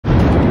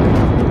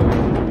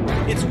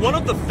one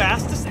of the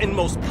fastest and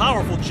most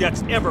powerful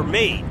jets ever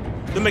made,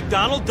 the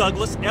McDonnell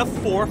Douglas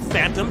F-4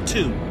 Phantom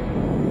II.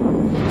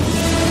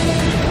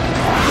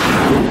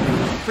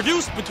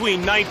 Produced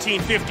between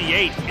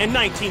 1958 and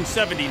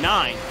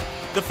 1979,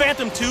 the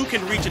Phantom II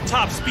can reach a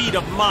top speed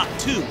of Mach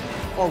 2,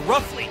 or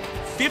roughly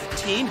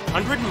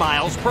 1,500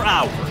 miles per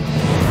hour.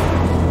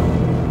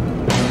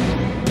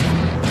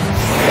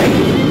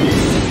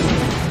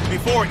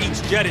 Before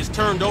each jet is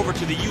turned over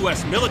to the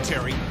U.S.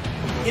 military,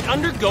 it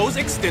undergoes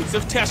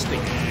extensive testing.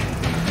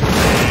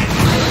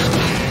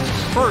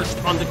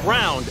 First on the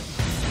ground,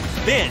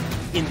 then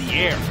in the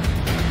air.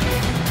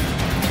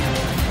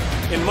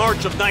 In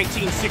March of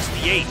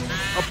 1968,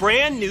 a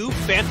brand new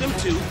Phantom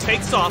II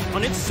takes off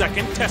on its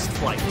second test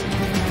flight.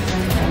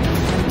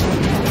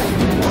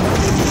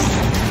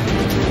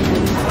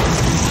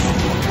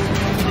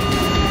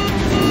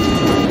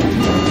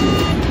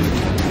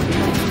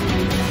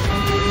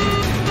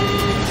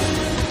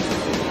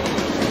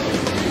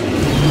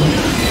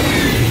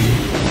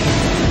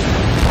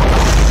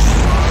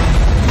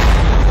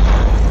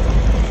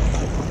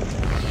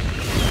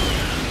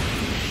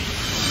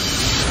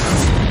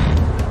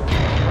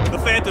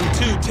 Phantom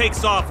II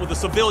takes off with a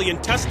civilian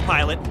test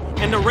pilot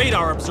and a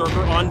radar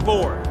observer on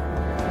board.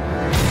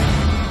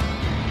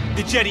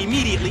 The jet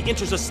immediately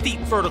enters a steep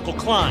vertical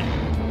climb.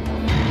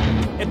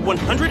 At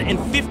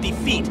 150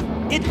 feet,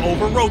 it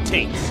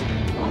over-rotates.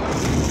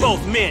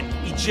 Both men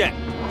eject.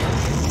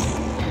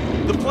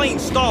 The plane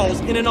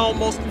stalls in an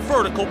almost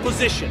vertical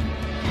position.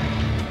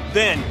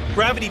 Then,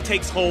 gravity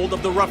takes hold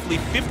of the roughly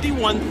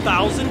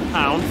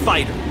 51,000-pound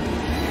fighter.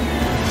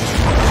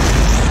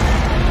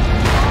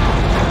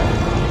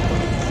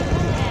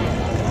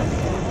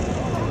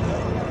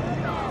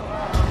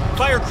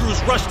 Fire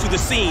crews rush to the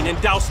scene and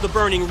douse the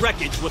burning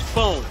wreckage with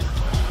foam.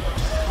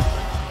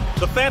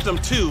 The Phantom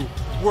II,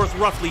 worth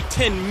roughly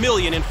 10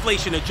 million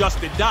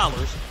inflation-adjusted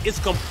dollars, is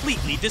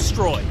completely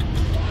destroyed.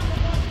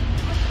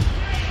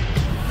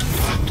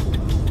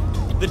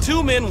 The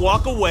two men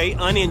walk away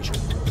uninjured.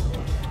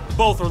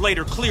 Both are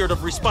later cleared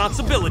of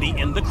responsibility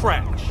in the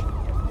crash.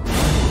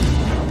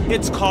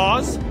 Its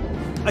cause?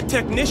 A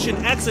technician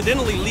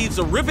accidentally leaves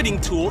a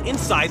riveting tool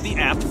inside the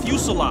aft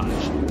fuselage.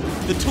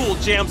 The tool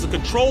jams a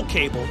control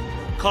cable,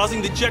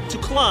 causing the jet to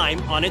climb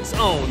on its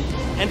own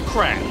and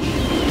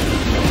crash.